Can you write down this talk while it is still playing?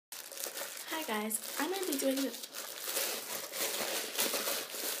Hi guys, I'm going to be doing this.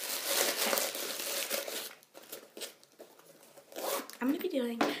 I'm going to be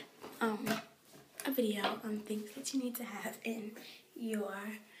doing a video on things that you need to have in your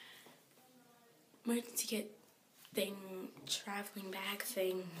emergency kit thing, traveling bag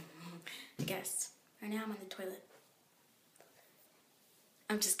thing, I guess. Right now I'm on the toilet.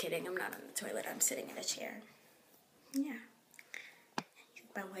 I'm just kidding, I'm not on the toilet, I'm sitting in a chair. Yeah.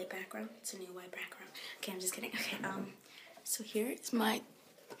 My white background, it's a new white background. Okay, I'm just kidding. Okay, so here is my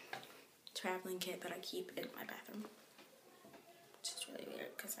traveling kit that I keep in my bathroom. Which is really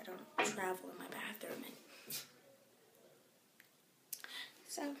weird because I don't travel in my bathroom.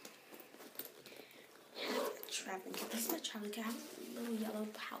 So, I have a traveling kit. This is my traveling kit. I have a little yellow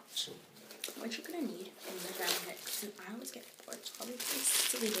pouch. What you're gonna need in the traveling kit, because I always get bored, all these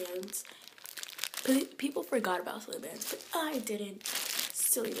silly bands. People forgot about silly bands, but I didn't.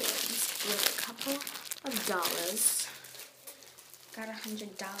 Silly bands with a couple of dollars. Got $100 in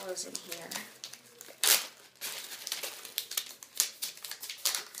here.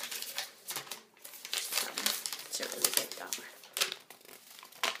 It's a really big dollar.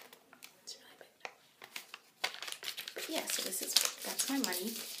 It's a really big dollar. But yeah, so that's my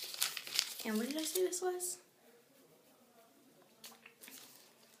money. And what did I say this was?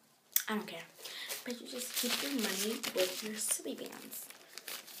 I don't care. But you just keep your money with your silly bands.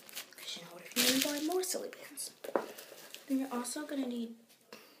 Because you know what, if you need to buy more silly bands. Then you're also going to need,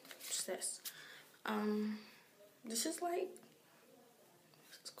 what's this? This is like,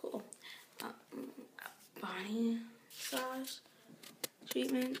 this is cool. A body massage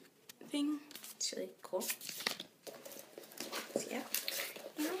treatment thing. It's really cool. So yeah.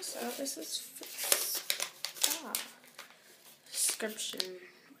 And also, this is subscription,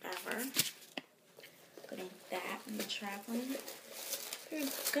 whatever. Putting that in the traveling. You're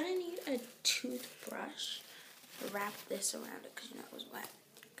gonna need a toothbrush. Wrap this around it because you know it was wet.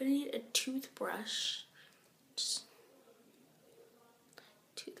 You're gonna need a toothbrush. Just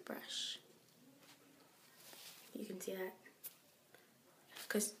toothbrush. You can see that.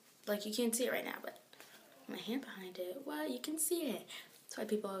 Because, like, you can't see it right now, but my hand behind it, well, you can see it. That's why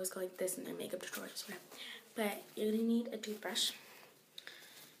people always go like this in their makeup tutorials, whatever. But you're gonna need a toothbrush.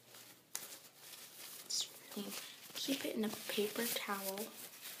 Keep it in a paper towel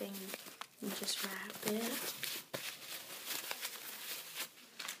thing and just wrap it.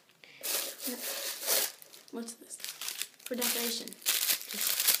 What's this? For decoration.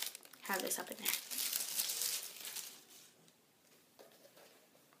 Just have this up in there.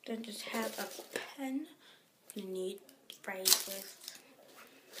 Then just have a pen you need right with.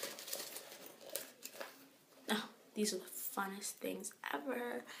 Oh, these are the funnest things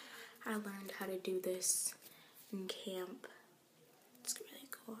ever. I learned how to do this in camp. It's really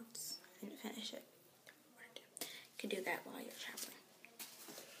cool. I didn't finish it. You can do that while you're traveling.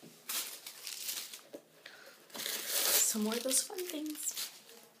 Some more of those fun things.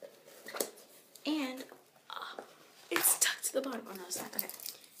 And it's stuck to the bottom. Oh no, it's not. Okay.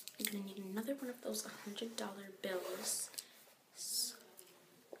 You're gonna need another one of those $100 bills. So,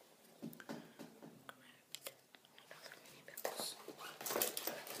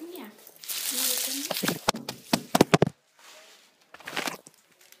 yeah.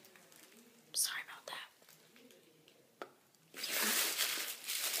 Sorry about that.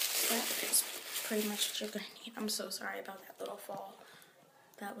 That is pretty much what you're gonna need. I'm so sorry about that little fall.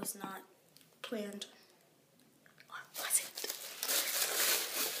 That was not planned. Or was it?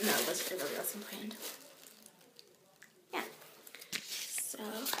 No, it really wasn't planned. Yeah. So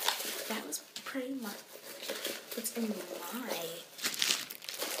that was pretty much what's in my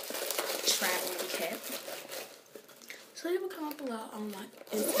traveling kit. So leave a comment below on what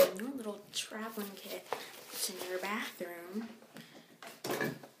is in your little traveling kit that's in your bathroom.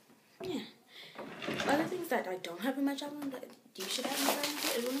 Yeah. Other things that I don't have in my traveling that you should have in your traveling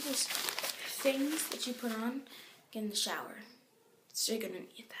kit is one of those things that you put on in the shower. So you're gonna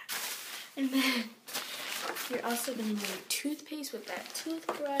need that. And then you're also gonna need toothpaste with that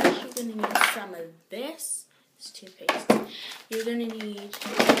toothbrush. You're gonna need some of this toothpaste. You're gonna need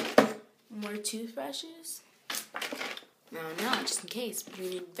more toothbrushes. No, just in case. You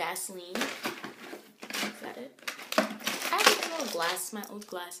need Vaseline. Is that it? I have a little glass, my old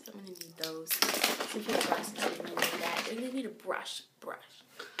glasses. I'm gonna need those. So if you have glasses, you're gonna need that. You're gonna need a brush.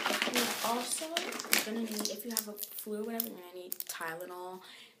 And then also, you're gonna need, if you have a flu or whatever, you're gonna need Tylenol,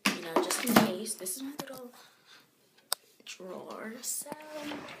 you know, just in case. This is my little drawer. So,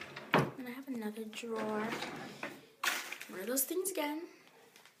 I'm gonna have another drawer. One of those things again.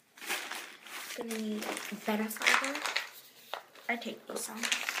 Gonna need Benefiber. I take these on.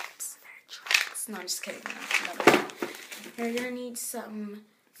 It's very dry. box. No, I'm just kidding. No. You're gonna need some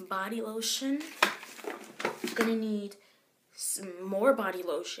body lotion. You're gonna need some more body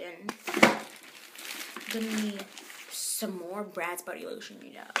lotion. You're gonna need some more Brad's body lotion,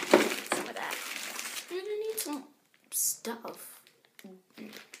 you know. Some of that. You're gonna need some stuff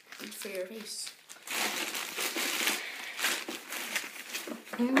for your face.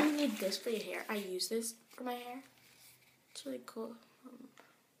 You're gonna need this for your hair. I use this for my hair. It's really cool.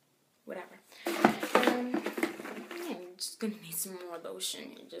 Whatever. Yeah, you're just gonna need some more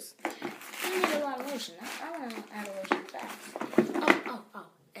lotion. You need a lot of lotion. I want to add a lotion fast. Oh.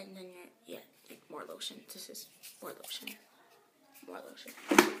 And then more lotion. This is more lotion. More lotion.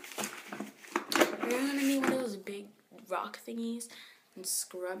 You're gonna need one of those big rock thingies and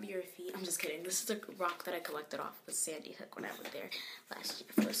scrub your feet. I'm just kidding. This is a rock that I collected off of Sandy Hook when I went there last year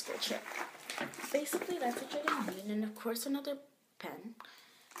for a school trip. Basically, that's what you're gonna need. And of course, another pen.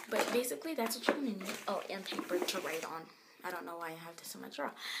 But basically, that's what you're gonna need. Oh, and paper to write on. I don't know why I have this in my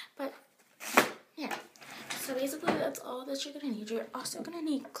drawer. But, yeah. So basically, that's all that you're gonna need. You're also gonna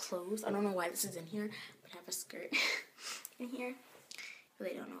need clothes. I don't know why this is in here, but I have a skirt in here.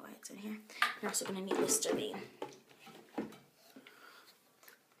 Really don't know why it's in here. You're also gonna need Listerine.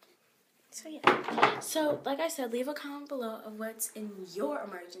 So yeah. So like I said, leave a comment below of what's in your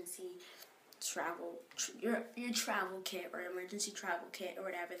emergency travel, your travel kit or emergency travel kit or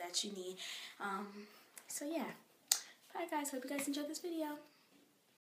whatever that you need. So yeah. Bye guys. Hope you guys enjoyed this video.